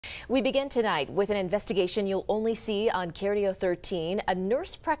We begin tonight with an investigation you'll only see on KRDO 13. A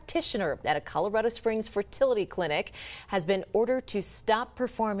nurse practitioner at a Colorado Springs fertility clinic has been ordered to stop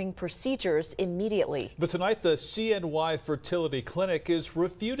performing procedures immediately. But tonight, the CNY Fertility Clinic is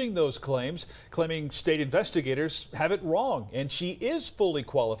refuting those claims, claiming state investigators have it wrong, and she is fully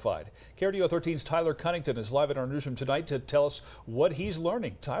qualified. KRDO 13's Tyler Cunnington is live in our newsroom tonight to tell us what he's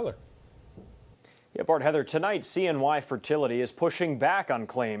learning. Tyler. Yeah, Bart, Heather, tonight CNY Fertility is pushing back on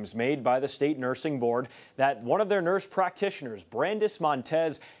claims made by the state nursing board that one of their nurse practitioners, Brandis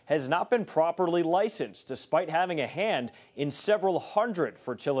Montez, has not been properly licensed despite having a hand in several hundred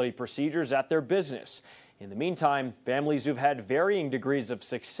fertility procedures at their business. In the meantime, families who've had varying degrees of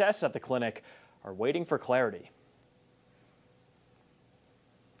success at the clinic are waiting for clarity.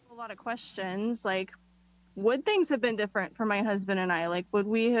 A lot of questions like, would things have been different for my husband and I? Like, would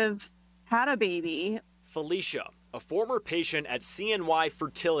we have had a baby? Felicia, a former patient at CNY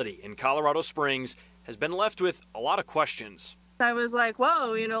Fertility in Colorado Springs, has been left with a lot of questions. I was like,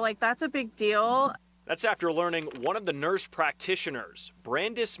 whoa, that's a big deal. That's after learning one of the nurse practitioners,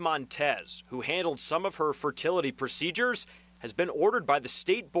 Brandis Montez, who handled some of her fertility procedures, has been ordered by the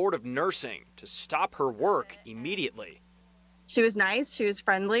State Board of Nursing to stop her work immediately. She was nice, she was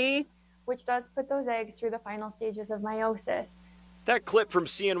friendly. Which does put those eggs through the final stages of meiosis. That clip from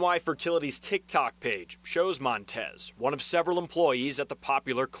CNY Fertility's TikTok page shows Montez, one of several employees at the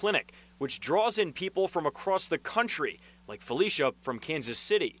popular clinic, which draws in people from across the country, like Felicia from Kansas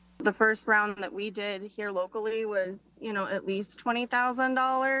City. The first round that we did here locally was, at least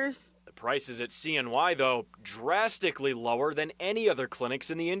 $20,000. The prices at CNY, though, drastically lower than any other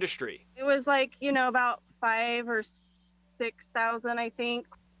clinics in the industry. It was like, about $5,000 or $6,000, I think.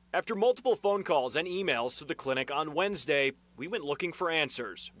 After multiple phone calls and emails to the clinic on Wednesday, we went looking for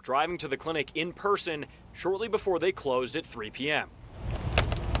answers, driving to the clinic in person shortly before they closed at 3 p.m.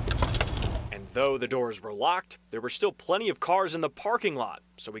 And though the doors were locked, there were still plenty of cars in the parking lot,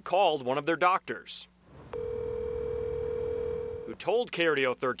 so we called one of their doctors, who told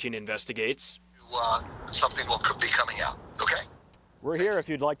KRDO 13 Investigates, something could be coming out, okay? We're here if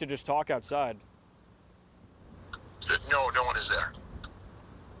you'd like to just talk outside. No one is there.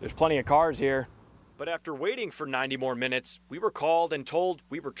 There's plenty of cars here. But after waiting for 90 more minutes, we were called and told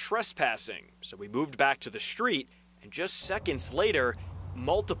we were trespassing. So we moved back to the street, and just seconds later,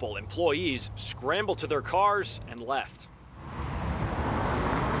 multiple employees scrambled to their cars and left.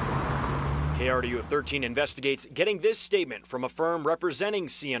 KRDO 13 Investigates getting this statement from a firm representing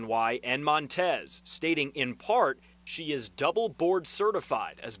CNY and Montez, stating in part she is double board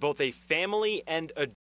certified as both a family and a